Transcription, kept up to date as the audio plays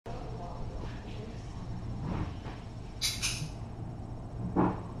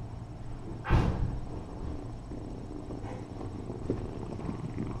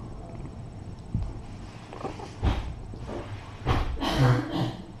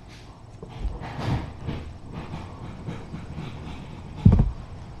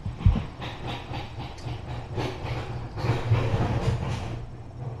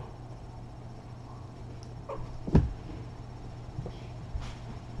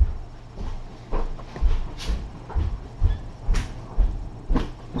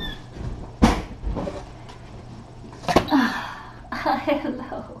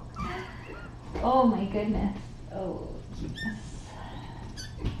goodness. Oh, yes.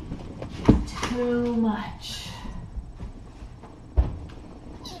 Too much.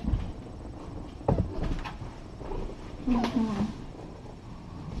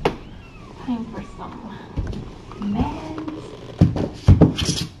 Time for some meds.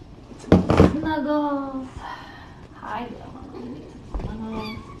 Some snuggles. Hi, Mama. We need some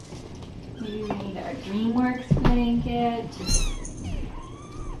snuggles. Maybe we need our DreamWorks blanket.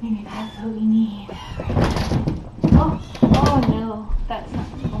 Maybe that's what we need. Oh no, that's not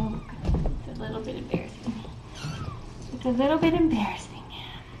cool. It's a little bit embarrassing. It's a little bit embarrassing.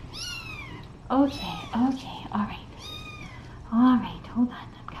 Okay, alright. Alright, hold on.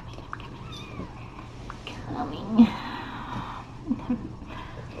 I'm coming.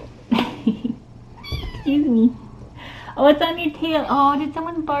 Excuse me. Oh, it's on your tail. Oh, did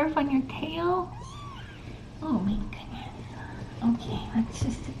someone barf on your tail? Oh my goodness. Okay, let's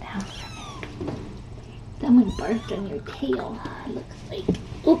just sit down for a minute. Someone barfed on your tail, it looks like.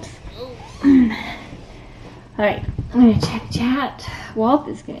 Oops. Alright, I'm gonna check chat. Walt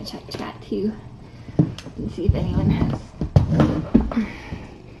is gonna check chat too. And see if anyone has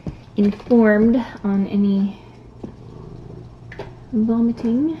informed on any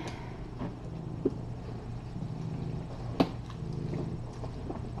vomiting.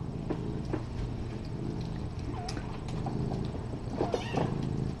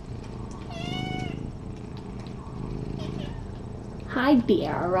 Hi,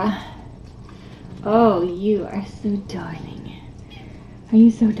 Bear. Oh, you are so darling. Are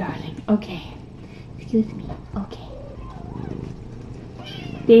you so darling? Okay. Excuse me. Okay.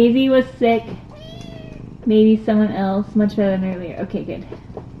 Daisy was sick. Maybe someone else. Much better than earlier. Okay, good.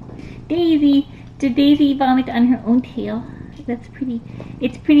 Daisy! Did Daisy vomit on her own tail? That's pretty...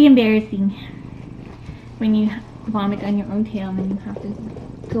 It's pretty embarrassing when you vomit on your own tail and then you have to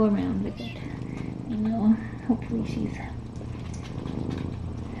go around with it. You know, hopefully she's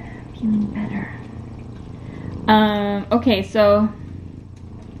feeling better. Okay, so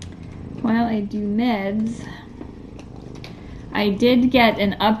while I do meds, I did get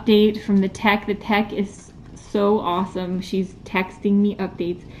an update from the tech. The tech is so awesome. She's texting me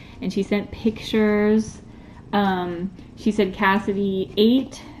updates and she sent pictures. She said Cassidy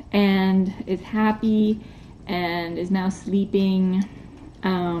ate and is happy and is now sleeping.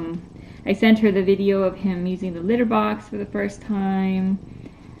 I sent her the video of him using the litter box for the first time.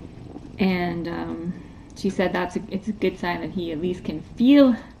 And she said it's a good sign that he at least can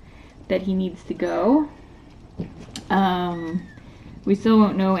feel that he needs to go. We still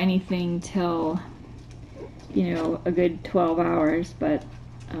won't know anything till, you know, a good 12 hours, but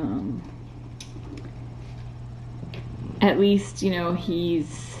at least, you know, he's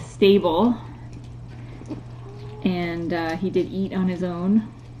stable. And he did eat on his own.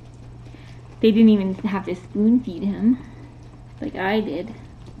 They didn't even have to spoon feed him like I did.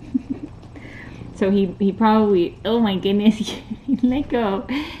 So he probably, oh my goodness, let go,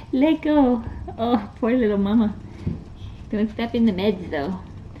 let go. Oh, poor little mama. Don't step in the meds though.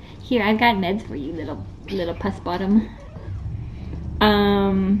 Here, I've got meds for you, little puss bottom.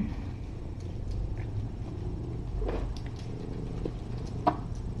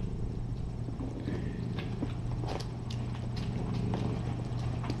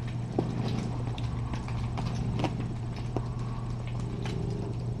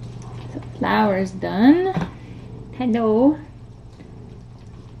 Flowers done. Hello.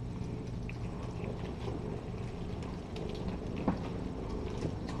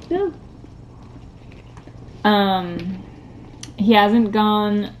 Ooh. He hasn't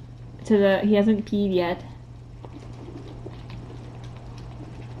gone to he hasn't peed yet.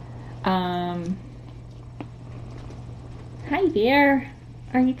 Hi there.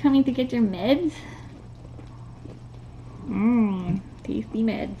 Are you coming to get your meds? Tasty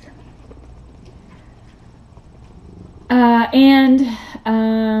meds.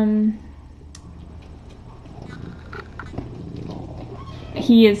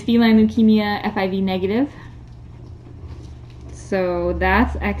 He is feline leukemia FIV negative. So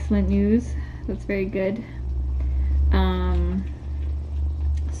that's excellent news. That's very good.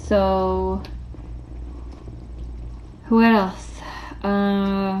 So what else?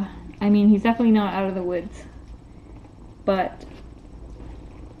 I mean, he's definitely not out of the woods, but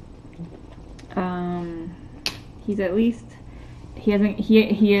he's at least he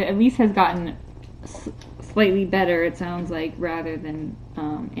at least has gotten slightly better, it sounds like, rather than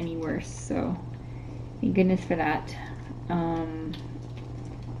any worse. So thank goodness for that.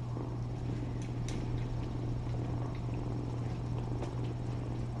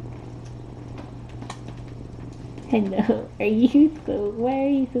 Hello, are you so, why are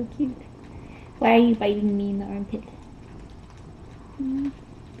you so cute? Why are you biting me in the armpit?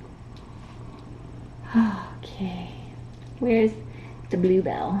 Okay. Where's the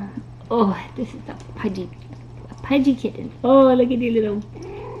bluebell? Oh, this is a pudgy kitten. Oh, look at your little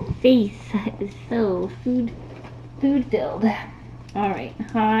face. It's so food filled. All right.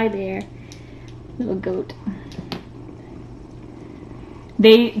 Hi there, little goat.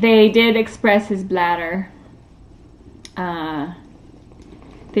 They did express his bladder.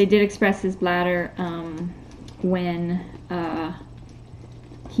 They did express his bladder when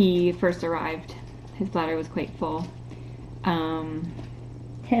he first arrived. His bladder was quite full.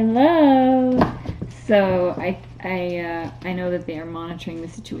 Hello. So I know that they are monitoring the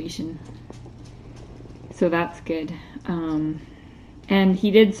situation. So that's good. And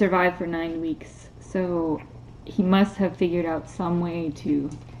he did survive for 9 weeks. So he must have figured out some way to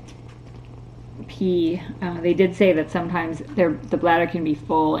pee. They did say that sometimes the bladder can be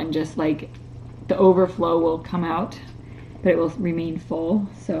full and just like the overflow will come out, but it will remain full.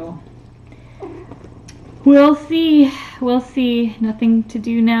 So we'll see. We'll see. Nothing to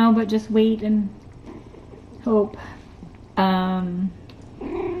do now but just wait and hope.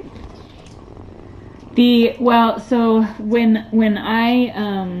 So when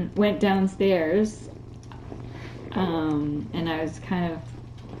I went downstairs, and I was kind of,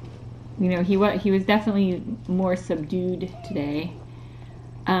 he was definitely more subdued today.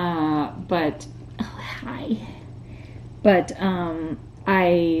 But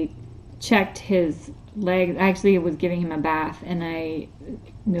I checked his legs. Actually, I was giving him a bath, and I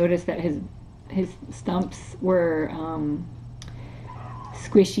noticed that his stumps were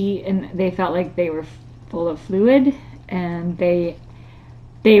squishy, and they felt like they were full of fluid, and they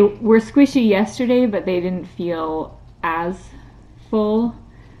were squishy yesterday, but they didn't feel as full,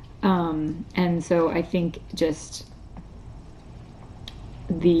 and so I think just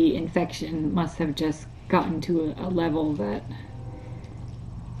the infection must have just gotten to a level that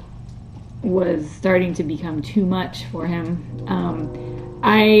was starting to become too much for him.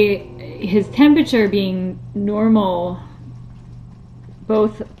 His temperature being normal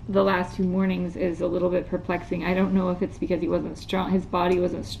both the last 2 mornings is a little bit perplexing. I don't know if it's because he wasn't strong, his body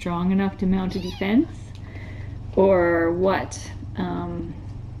wasn't strong enough to mount a defense, or what.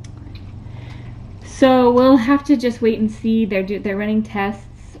 So we'll have to just wait and see. They're running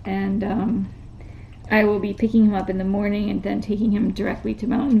tests, and I will be picking him up in the morning and then taking him directly to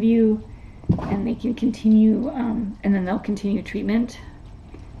Mountain View, and they can continue, and then they'll continue treatment,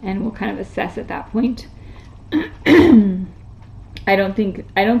 and we'll kind of assess at that point. I don't think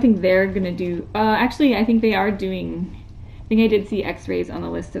they're gonna do. Actually, I think they are doing. I think I did see X-rays on the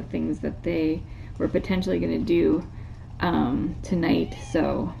list of things that they were potentially gonna do tonight.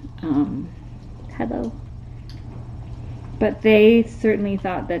 So, hello. But they certainly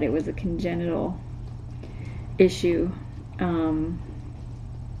thought that it was a congenital issue.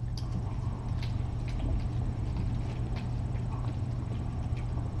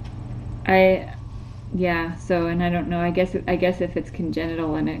 Yeah, so, and I don't know, I guess if it's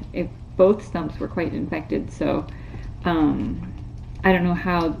congenital, and if both stumps were quite infected, so I don't know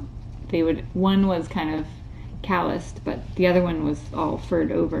how they would. One was kind of calloused, but the other one was all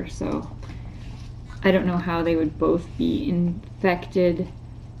furred over, so I don't know how they would both be infected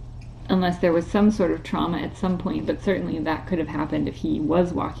unless there was some sort of trauma at some point, but certainly that could have happened if he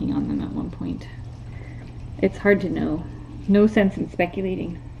was walking on them at one point. It's hard to know. No sense in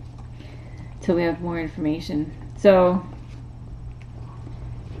speculating till we have more information. So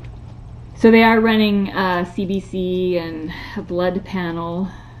they are running CBC and a blood panel.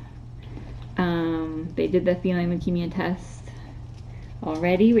 They did the feline leukemia test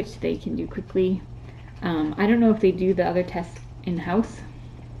already, which they can do quickly. I don't know if they do the other tests in-house.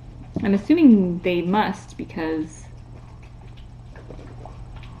 I'm assuming they must, because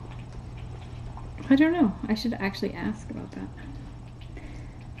I don't know. I should actually ask about that.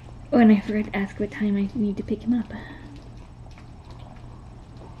 Oh, and I forgot to ask what time I need to pick him up.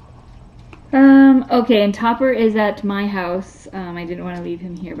 Okay, and Topper is at my house. I didn't want to leave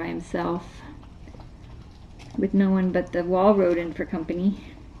him here by himself with no one but the wall rodent for company.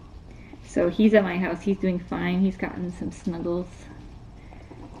 So he's at my house. He's doing fine. He's gotten some snuggles.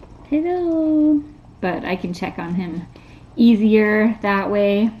 Hello. But I can check on him easier that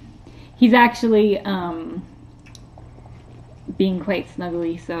way. He's actually being quite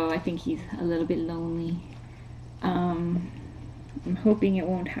snuggly, so I think he's a little bit lonely. I'm hoping it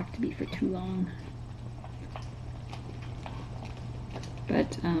won't have to be for too long.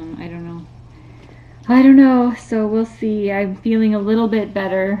 But I don't know. I don't know, so we'll see. I'm feeling a little bit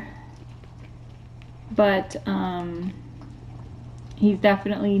better, but he's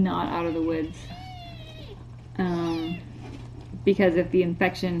definitely not out of the woods. Because if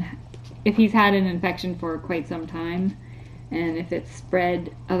he's had an infection for quite some time, and if it's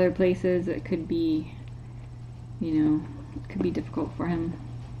spread other places, it could be, you know, it could be difficult for him.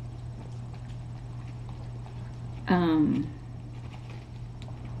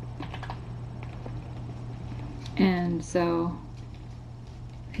 And so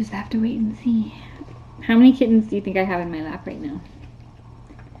just have to wait and see. How many kittens do you think I have in my lap right now?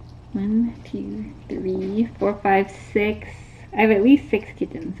 1, 2, 3, 4, 5, 6. I have at least 6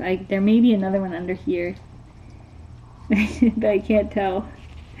 kittens. There may be another one under here, but I can't tell.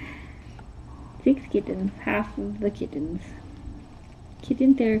 6 kittens, half of the kittens.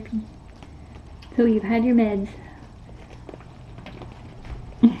 Kitten therapy. So you've had your meds.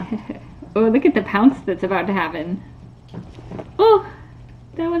 Oh, look at the pounce that's about to happen. Oh,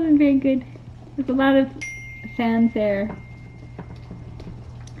 that wasn't very good. There's a lot of fanfare.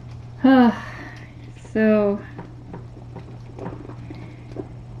 So,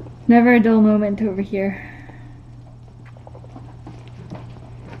 never a dull moment over here.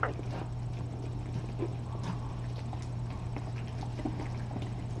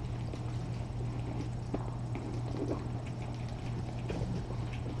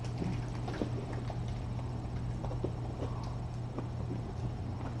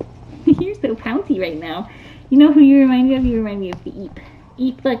 You're so pouncy right now. You know who you remind me of? You remind me of the Eep.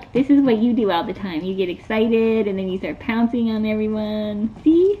 Eep, look, this is what you do all the time. You get excited and then you start pouncing on everyone.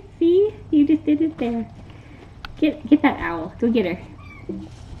 See? See? You just did it there. Get that owl. Go get her.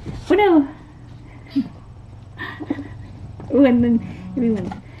 Oh no! Oh, and then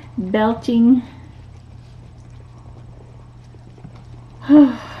everyone's belching.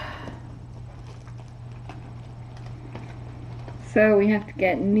 So we have to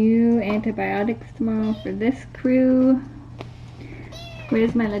get new antibiotics tomorrow for this crew.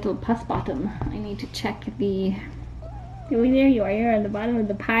 Where's my little pus bottom? I need to check the... Oh, there you are. You're on the bottom of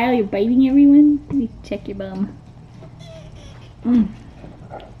the pile. You're biting everyone. Let me check your bum.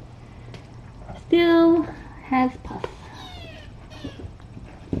 Still has pus.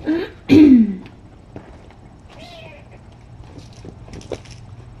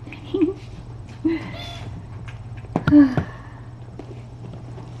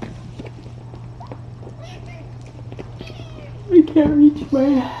 I can't reach my...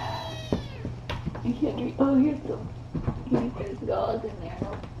 Oh, there's gauze in there.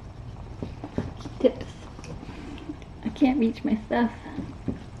 Tips. I can't reach my stuff.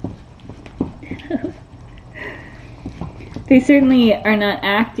 They certainly are not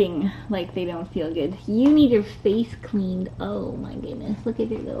acting like they don't feel good. You need your face cleaned. Oh my goodness, look at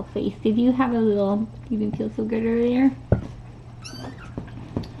your little face. Did you have you didn't feel so good earlier?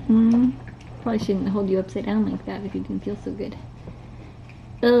 Probably shouldn't hold you upside down like that if you didn't feel so good.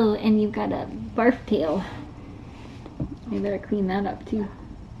 Oh, and you've got a barf tail. You better clean that up too.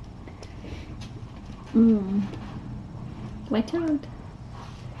 Watch out.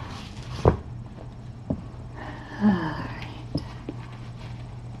 Alright.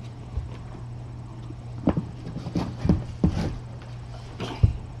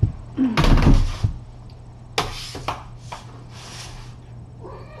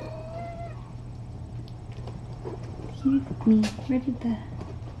 Excuse me, where did the...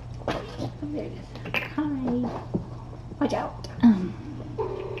 Oh, there it is. Hi. Watch out.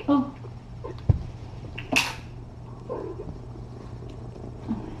 Oh.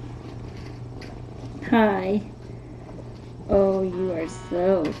 Hi. Oh, you are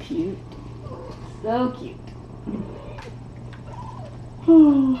so cute. So cute.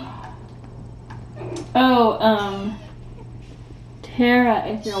 Oh, Tara,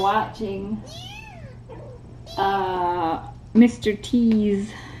 if you're watching, Mr.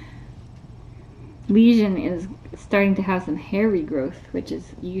 T's lesion is starting to have some hair regrowth, which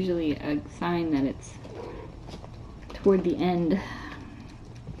is usually a sign that it's toward the end.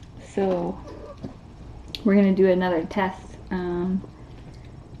 So we're gonna do another test,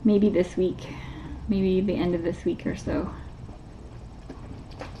 maybe this week, maybe the end of this week or so.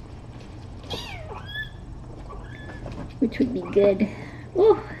 Which would be good.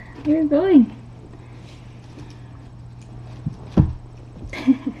 Oh, we're going.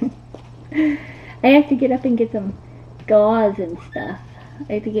 I have to get up and get some gauze and stuff.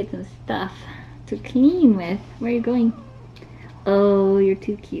 I have to get some stuff to clean with. Where are you going? Oh, you're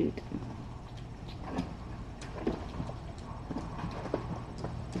too cute.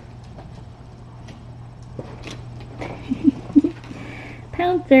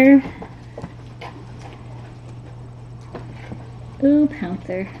 Pouncer. Oh,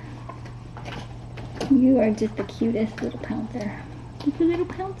 Pouncer. You are just the cutest little Pouncer. It's a little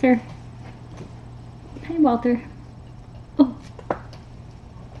pouncer. Hi, Walter. Oh.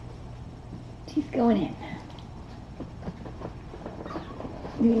 She's going in.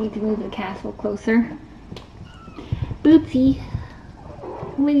 We need to move the castle closer. Bootsy.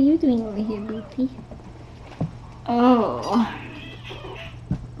 What are you doing over here, Bootsy? Oh.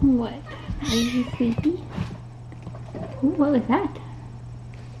 What? Are you sleepy? Ooh, what was that?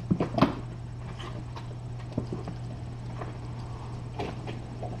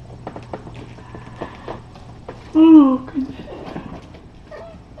 Oh, goodness.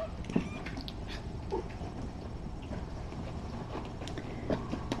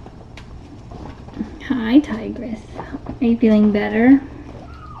 Hi, Tigress. Are you feeling better?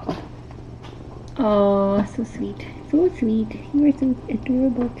 Oh, so sweet. So sweet. You are so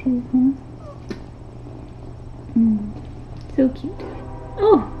adorable too, huh? So cute.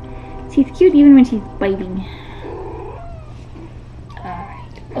 Oh, she's cute even when she's biting.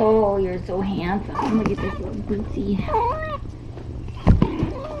 Alright. Oh, you're so handsome. Look at this little Bootsy.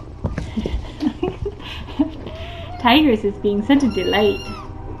 Tigress is being such a delight.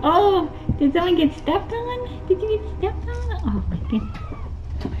 Oh, did someone get stepped on? Did you get stepped on? Oh my goodness.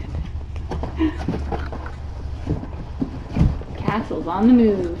 Castle's on the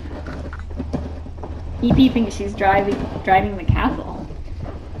move. EP thinks she's driving the castle.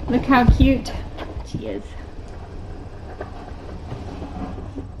 Look how cute she is.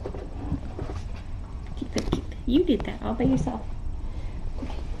 She's so cute. You did that all by yourself.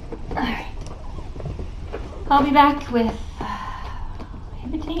 Okay. Alright. I'll be back with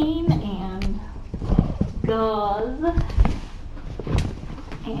Hibitane and gauze.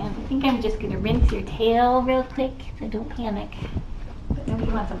 And I think I'm just going to rinse your tail real quick, so don't panic. But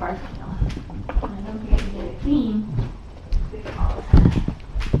nobody wants a bark tail. And I don't think I can get it clean.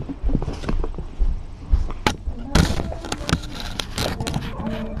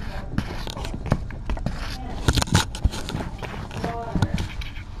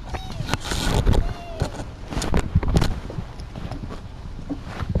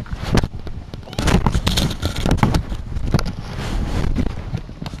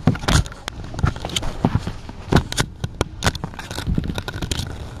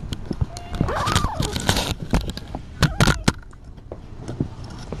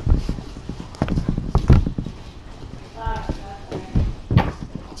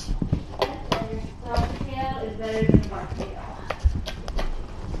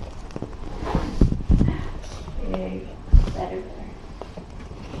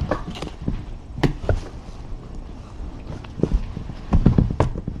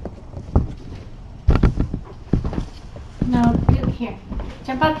 No, here.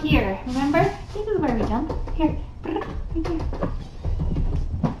 Jump up here. Remember? This is where we jump. Here. Right here.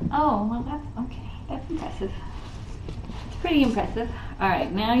 Oh, well that's okay. That's impressive. It's pretty impressive.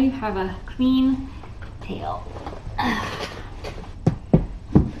 Alright, now you have a clean tail. Put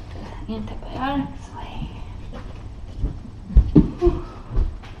the antibiotics away.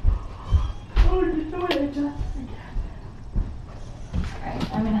 Oh, just so adjusted.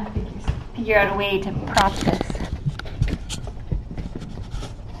 Alright, I'm gonna have to figure out a way to prop this.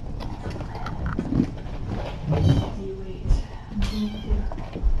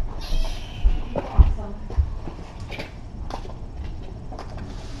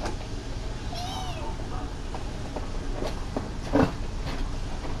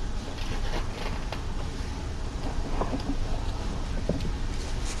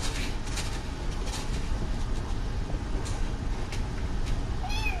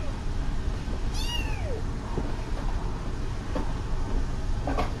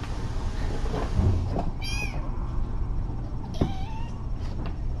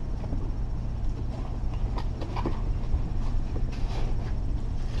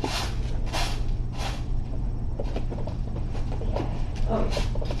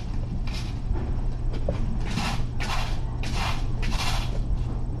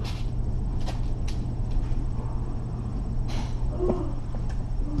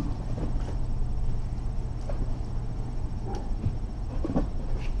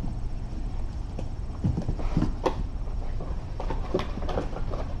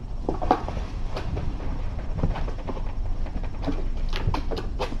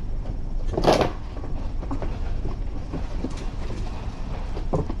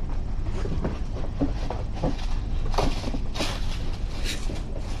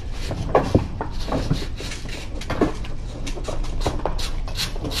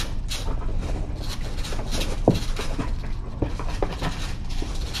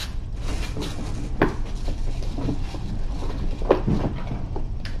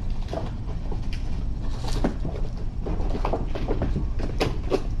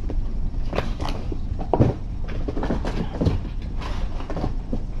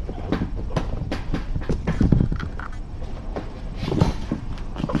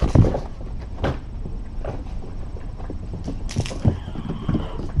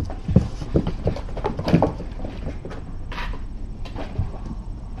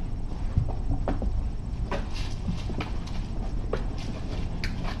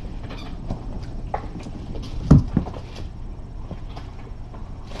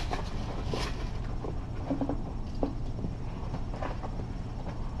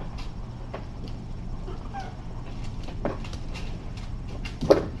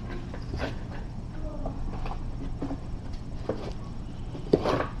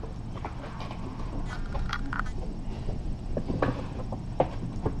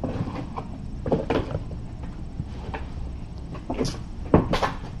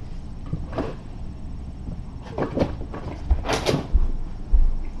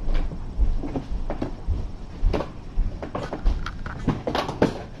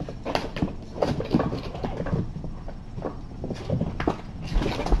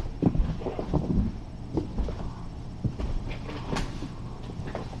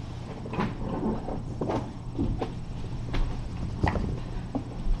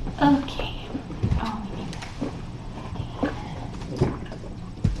 Okay.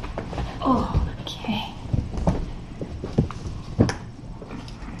 Oh, okay.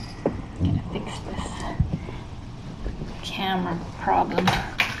 I'm gonna fix this camera problem.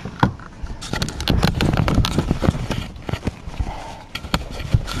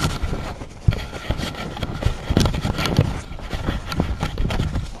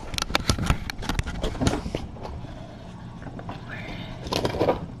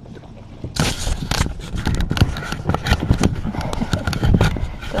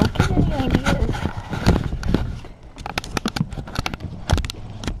 Don't get any ideas.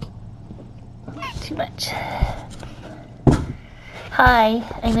 Too much. Hi,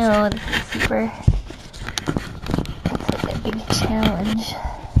 I know this is super, it's like a big challenge.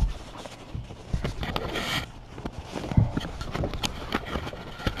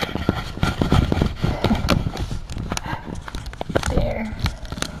 There.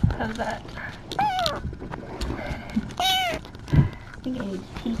 How's that? I think I need to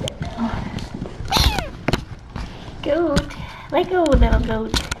keep it now. Goat! Let go, little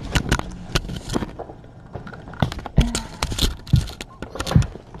goat.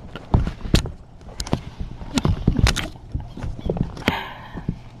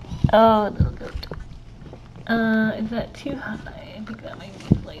 Oh, little goat. Is that too high? I think that might be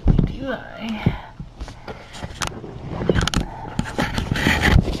slightly too high.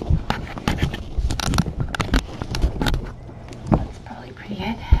 That's probably pretty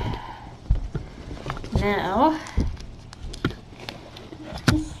good. Now,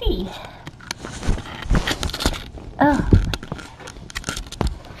 let's see. Oh,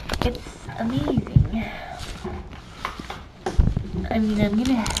 it's amazing. I mean, I'm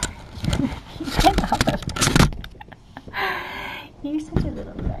gonna get off of it. You're such a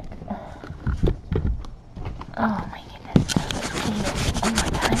little nut. Oh my goodness. Let's clean it one more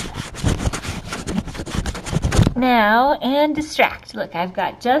time. Now, and distract. Look, I've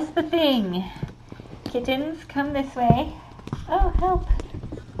got just the thing. Kittens, come this way. Oh, help.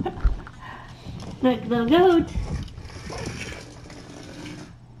 Look, little goat.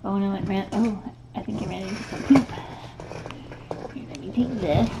 Oh no, it ran. Oh, I think it ran into some poop. Here, let me take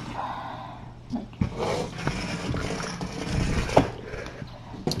this. Look.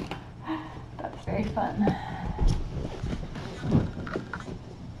 That's very fun.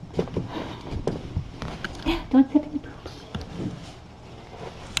 Don't step in the poop.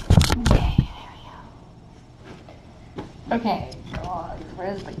 Okay, there we go. Okay, gauze.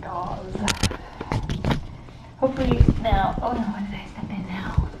 Where's the gauze? Hopefully now. Oh no, what did I step in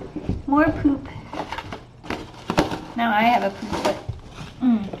now? More poop. Now I have a poop foot.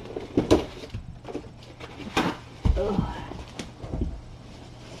 Oh.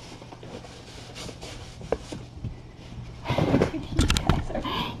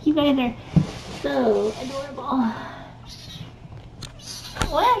 You guys are so adorable.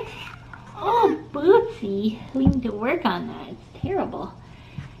 What? Oh, Bootsy. We need to work on that. It's terrible.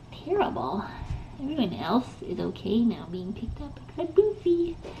 Terrible. Everyone else is okay now being picked up except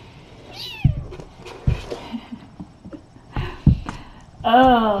Bootsy.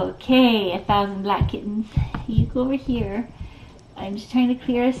 Okay, 1,000 black kittens. You go over here. I'm just trying to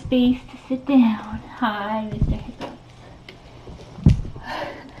clear a space to sit down. Hi, Mr. Hiccups.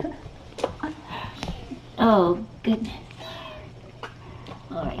 Oh, goodness.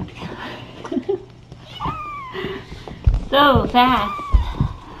 Alright. So fast.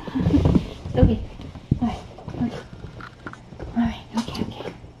 Okay. Alright. Okay. Alright. Okay.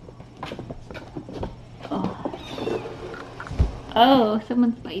 Okay. Oh. Oh,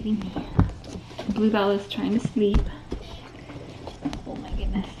 someone's biting me. Bluebell is trying to sleep. Oh my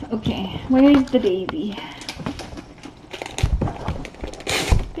goodness. Okay. Where's the baby?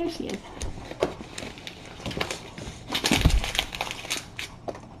 There she is.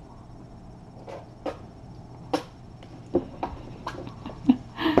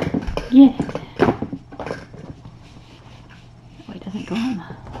 Get it. Oh, it doesn't go on.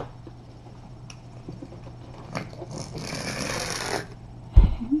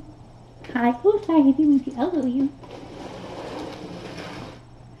 Hi. Oh, sorry, I didn't mean to elbow you.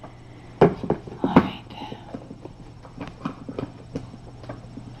 Alright.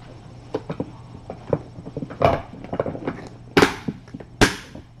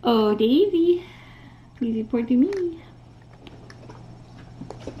 Oh, Daisy. Please report to me.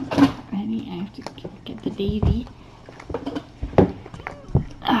 Ready? I have to get the Daisy.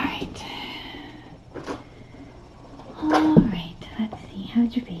 Alright. Alright, let's see.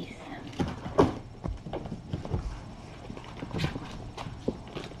 How's your face?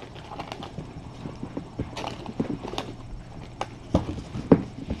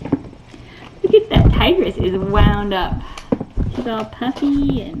 Tigress is wound up. She's all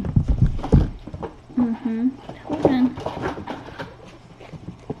puffy and hold on.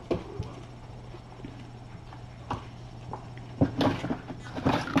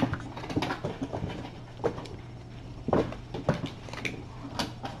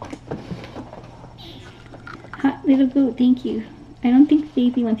 Hot little goat, thank you. I don't think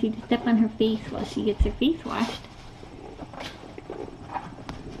Stacey wants you to step on her face while she gets her face washed.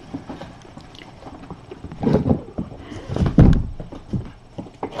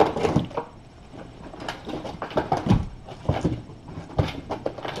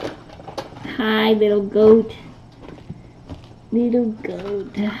 Hi, little goat. Little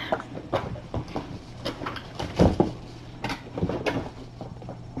goat.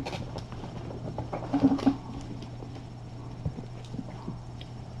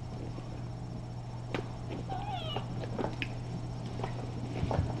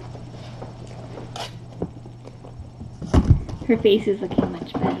 Her face is looking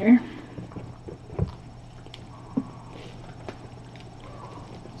much better.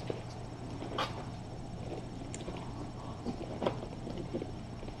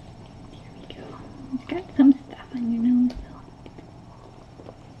 Got some stuff on your nose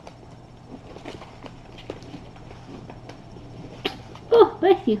though. Oh,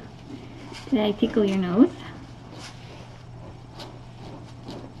 bless you. Did I tickle your nose?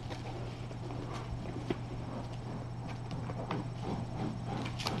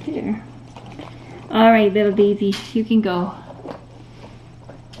 There. Alright, little Daisy, you can go.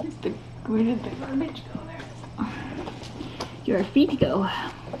 Where did the garbage go there? You're free to go.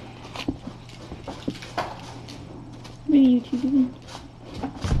 What are you two doing?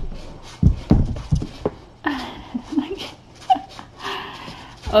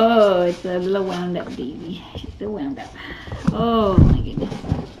 Oh, it's a little wound up baby. She's so wound up. Oh my goodness.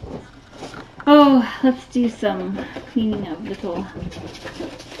 Oh, let's do some cleaning of little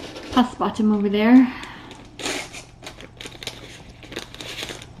pus bottom over there.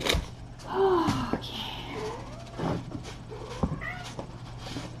 Oh, okay.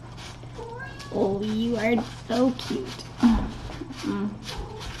 Oh, you are so cute.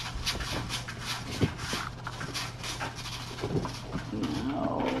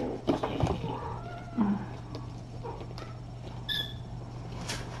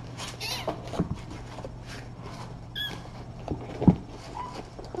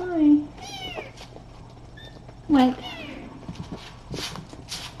 What?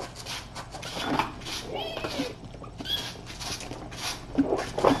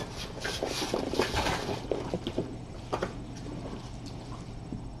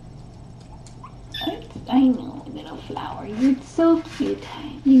 I know, little flower. You're so cute.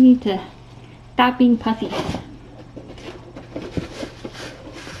 You need to stop being pussy.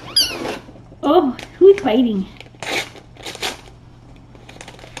 Oh, who's biting?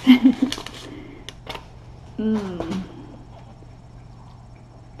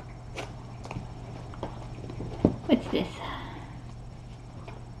 What's this?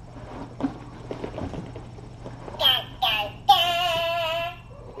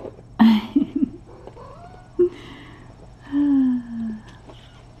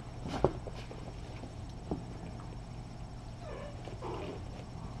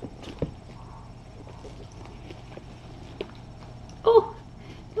 Oh,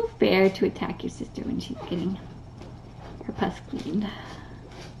 no fair to attack your sister when she's getting her pus cleaned.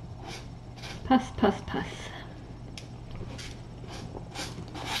 Pus, pus, pus.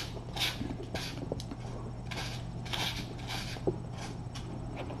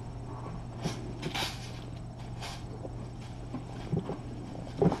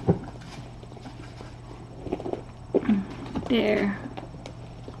 There.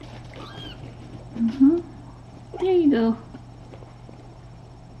 There you go.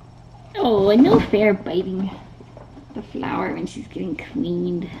 Oh, no fair biting the flower when she's getting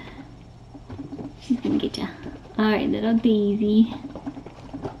cleaned. She's gonna get ya. Alright, little Daisy.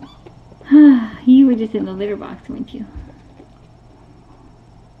 You were just in the litter box, weren't you?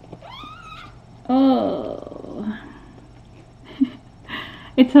 Oh.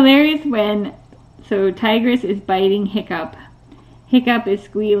 It's hilarious when, so Tigress is biting Hiccup. Hiccup is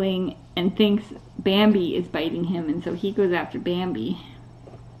squealing and thinks Bambi is biting him, and so he goes after Bambi.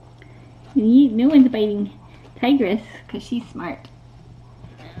 No one's biting Tigress because she's smart.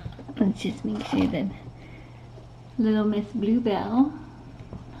 Let's just make sure that little Miss Bluebell.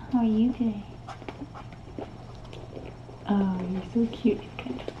 How are you today? Oh, you're so cute. It's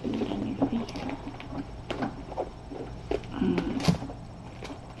kind of food on your face.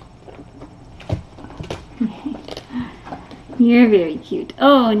 You're very cute.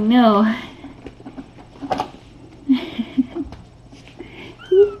 Oh no.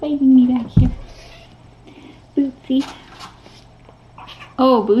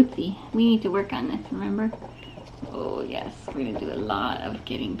 Oh, Bootsy. We need to work on this, remember? Oh, yes. We're going to do a lot of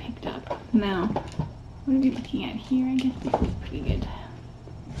getting picked up. Now, what are we looking at here? I guess this is pretty good.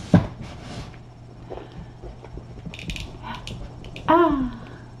 Ah!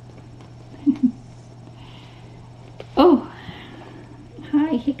 Oh!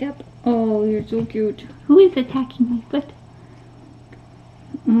 Hi, Hiccup. Oh, you're so cute. Who is attacking my foot?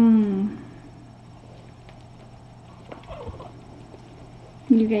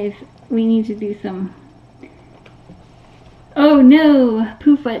 You guys, we need to do some... Oh no!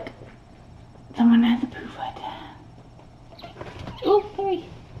 Poo foot. Someone has a poo foot. Oh, sorry.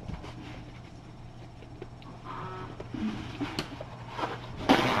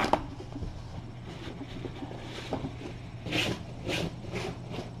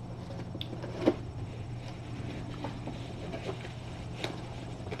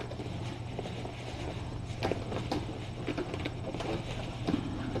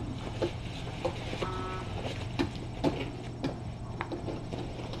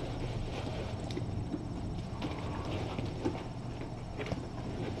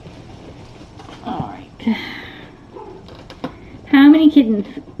 How many kittens?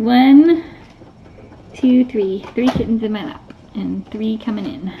 1, 2, 3. 3 kittens in my lap. And 3 coming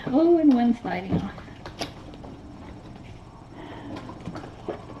in. Oh, and 1 sliding off.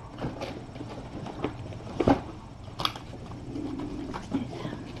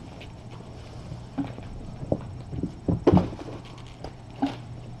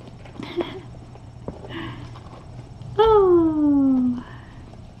 Oh.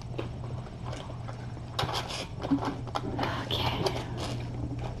 Okay.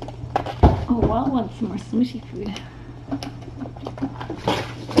 Oh, Walt wants some more smushy food.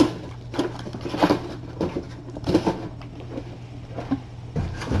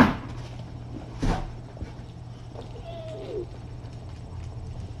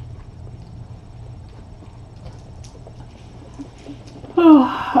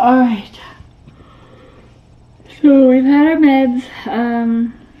 Oh, alright. So we've had our meds.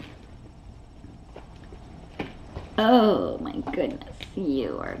 Oh my goodness,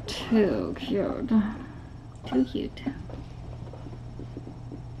 you are too cute. Too cute.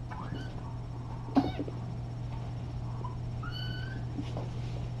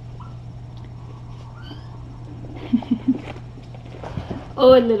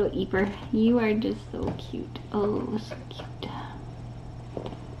 Oh, little Eeper, you are just so cute. Oh, so cute.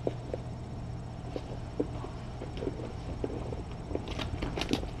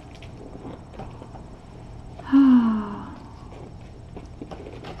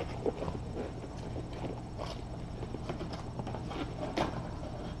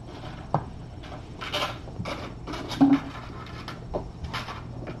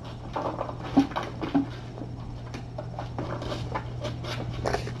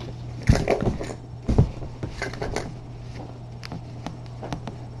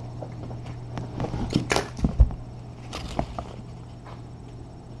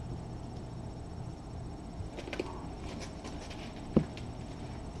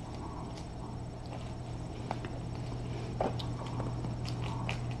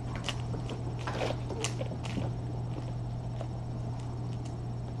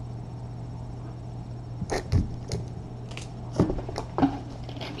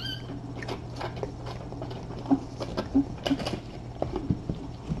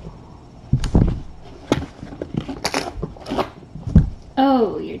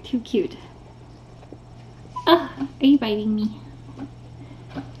 Oh, you're too cute. Oh, are you biting me?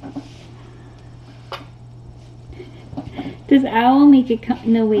 Does Owl make it come?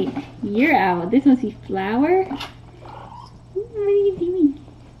 No, wait. You're Owl. This must be Flower? What are you doing?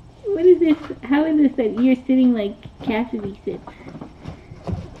 What is this? How is this that you're sitting like Cassidy sits?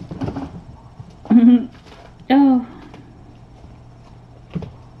 Oh.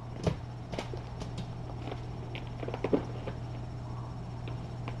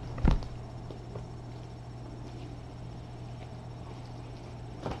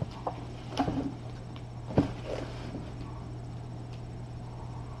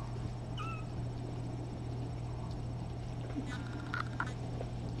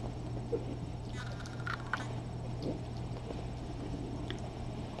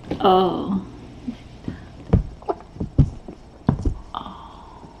 Oh. Oh.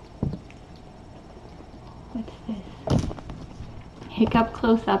 What's this? Hiccup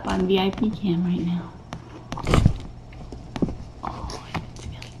close up on VIP cam right now. Oh, it's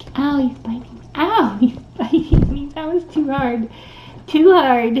really cute. Ow, he's biting me. Ow, he's biting me. That was too hard. Too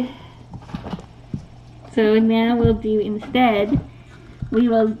hard. So now we'll do instead, we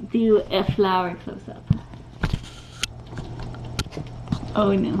will do a flower close up.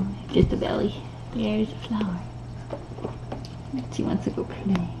 Oh no, just the belly. There's a flower. She wants to go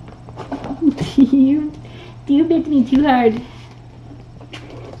play. You bit me too hard.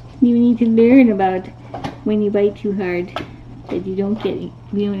 You need to learn about when you bite too hard that we don't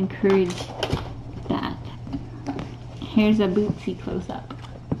encourage that. Here's a Bootsy close up.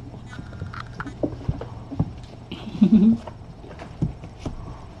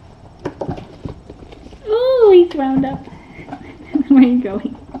 Oh, he's wound up. Where are you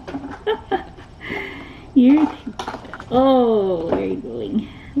going? Oh, where are you going?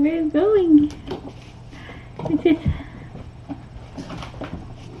 Where are you going? What's it?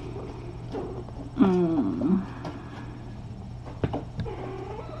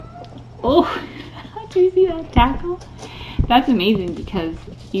 Oh, do you see that tackle? That's amazing because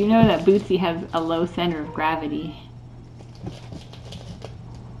you know that Bootsy has a low center of gravity.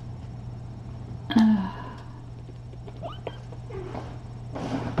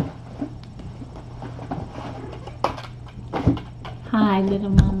 Hi, little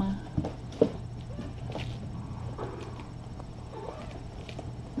mama.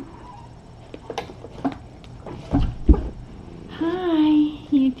 Hi,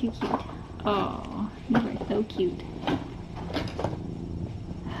 you're too cute. Oh, you are so cute.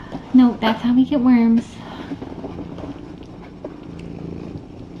 No, that's how we get worms.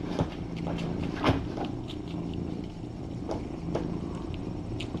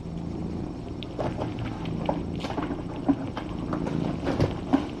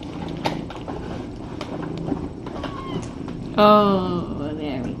 Oh,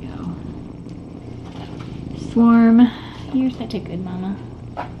 there we go. Swarm, you're such a good mama.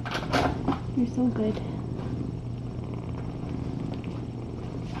 You're so good.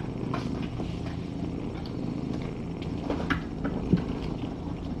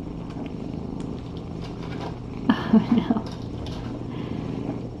 Oh no.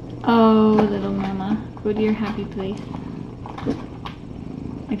 Oh, little mama, go to your happy place.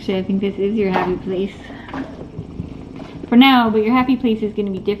 Actually, I think this is your happy place. For now, but your happy place is going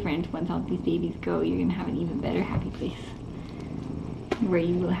to be different once all these babies go. You're going to have an even better happy place where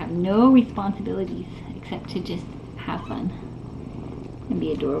you will have no responsibilities except to just have fun and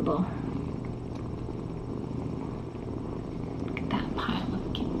be adorable. Look at that pile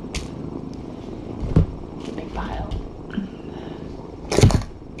of kittens. It's a big pile.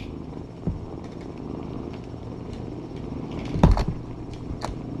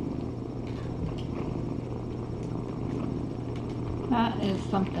 That is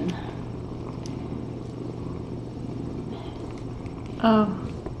something. Oh.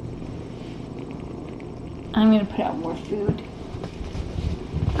 I'm gonna put out more food.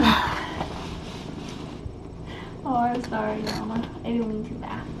 Oh, I'm sorry, Mama. I didn't mean to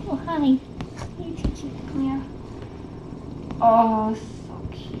laugh. Oh, hi. Hey, Chichi, come here. Oh, so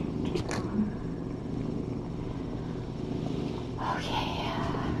cute. Okay.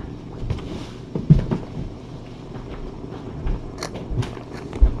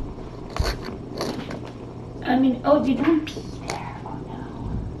 I mean, oh, did one pee there? Oh no.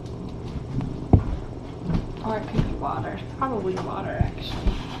 Or it could be water. Probably water,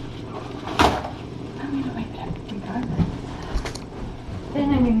 actually. I'm gonna wipe it up regardless. Then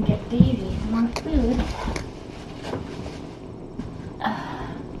I'm gonna get Daisy some more food.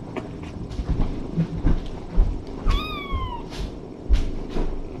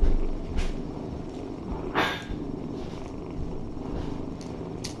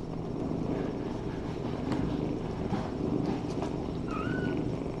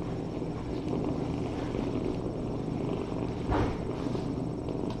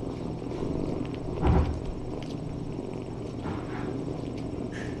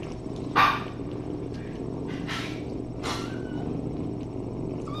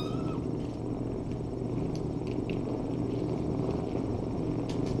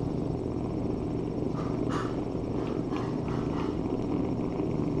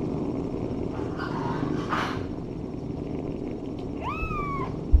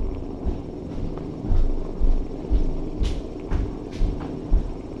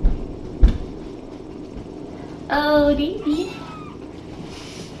 Oh, Daisy.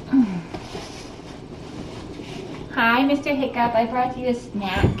 Hi, Mr. Hiccup. I brought you a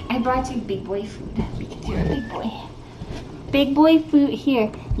snack. I brought you big boy food because you're a big boy. Big boy food. Here,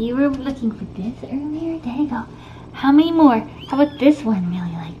 you were looking for this earlier. There you go. How many more? How about this one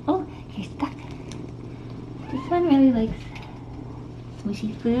really like? Oh, you're stuck. This one really likes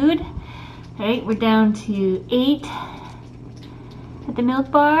smushy food. Alright, we're down to 8 at the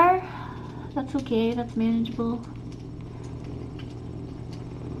milk bar. That's okay, that's manageable.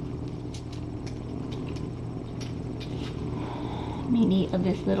 mini of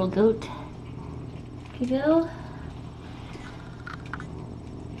this little goat. Go.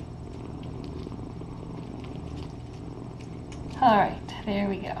 Alright, there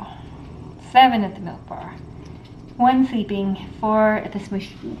we go. 7 at the milk bar. 1 sleeping, 4 at the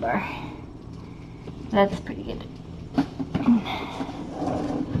smushy food bar. That's pretty good.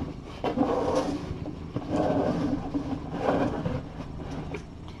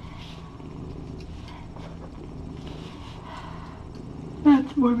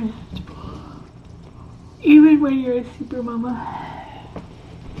 That's more manageable. Even when you're a super mama.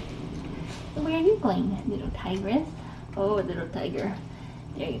 So where are you going, little tigress? Oh, little tiger.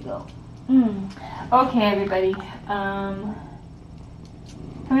 There you go. Okay, everybody. I'm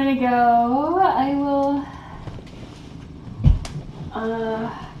gonna go. I will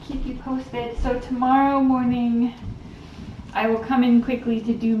keep you posted. So tomorrow morning, I will come in quickly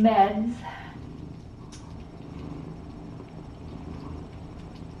to do meds.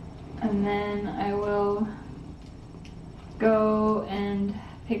 And then I will go and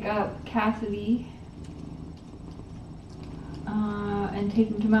pick up Cassidy and take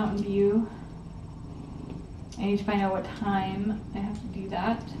him to Mountain View. I need to find out what time I have to do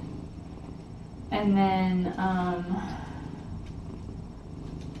that. And then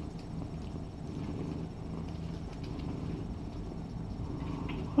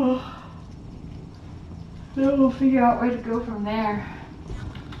then we'll figure out where to go from there.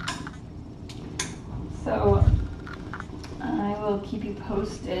 So I will keep you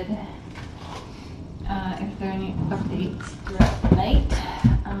posted if there are any updates throughout the night.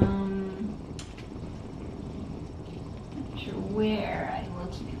 Not sure where. I will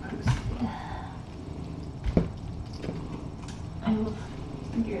keep you posted. I will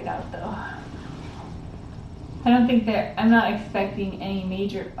figure it out though. I don't think I'm not expecting any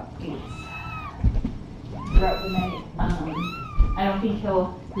major updates throughout the night. I don't think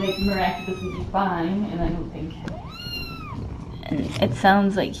he'll like miraculously be fine, and I don't think. And it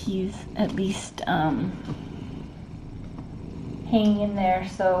sounds like he's at least hanging in there,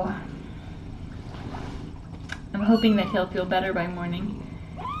 so I'm hoping that he'll feel better by morning,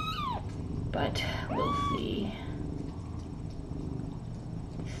 but we'll see.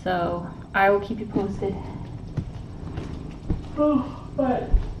 So I will keep you posted. Oh, but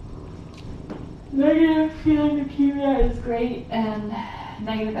negative feeling leukemia is great, and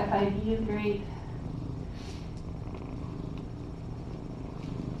negative FIV is great.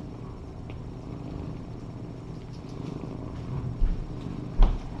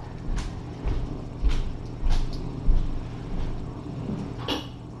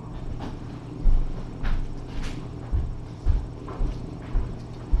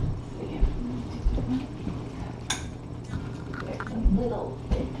 Little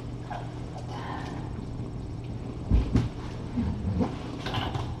bit.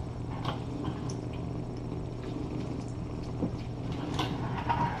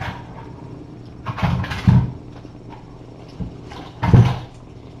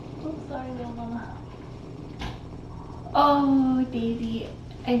 Oh, Daisy,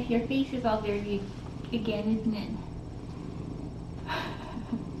 your face is all dirty again, isn't it?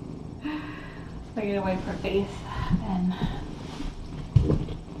 I gotta wipe her face and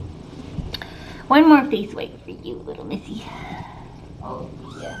one more face wipe for you, little missy. Oh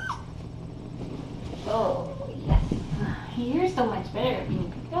yes. Oh yes. You're so much better at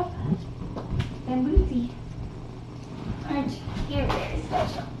being picked up than Bootsy. Aren't you? You're very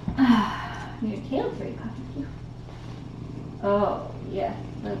special. Your tail's very puffy too. Oh, yes,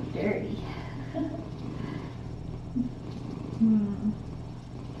 so dirty.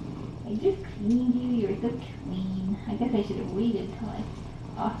 I just cleaned you. You're so clean. I guess I should have waited till I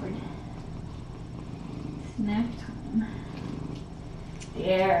offered snack time.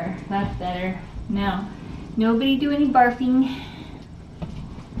 There, that's better. Now, nobody do any barfing.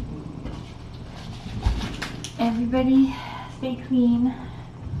 Everybody stay clean.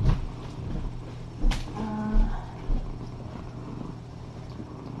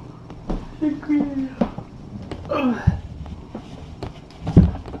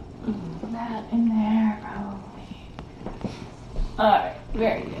 That in there, probably. Alright,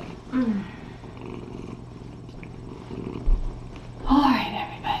 very good. Alright,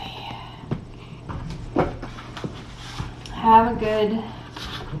 everybody. Have a good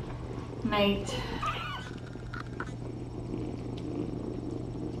night.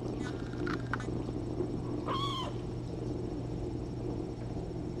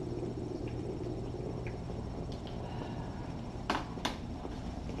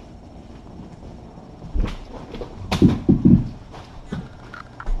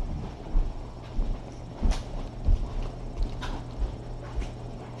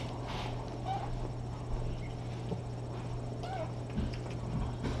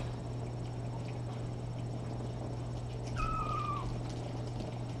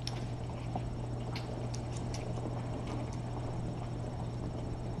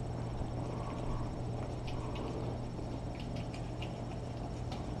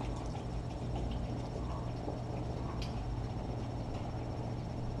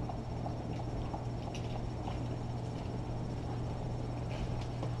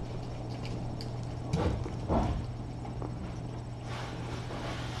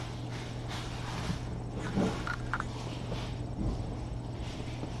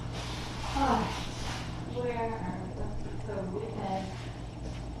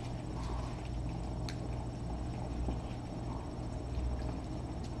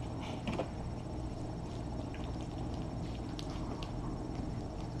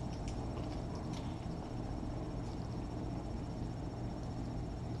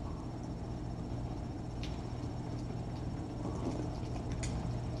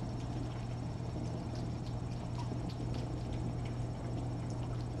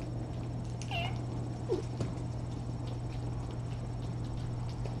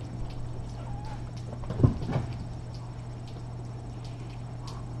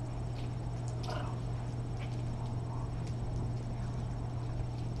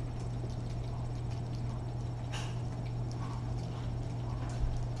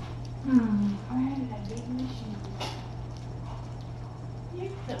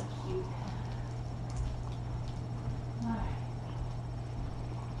 So cute. All right.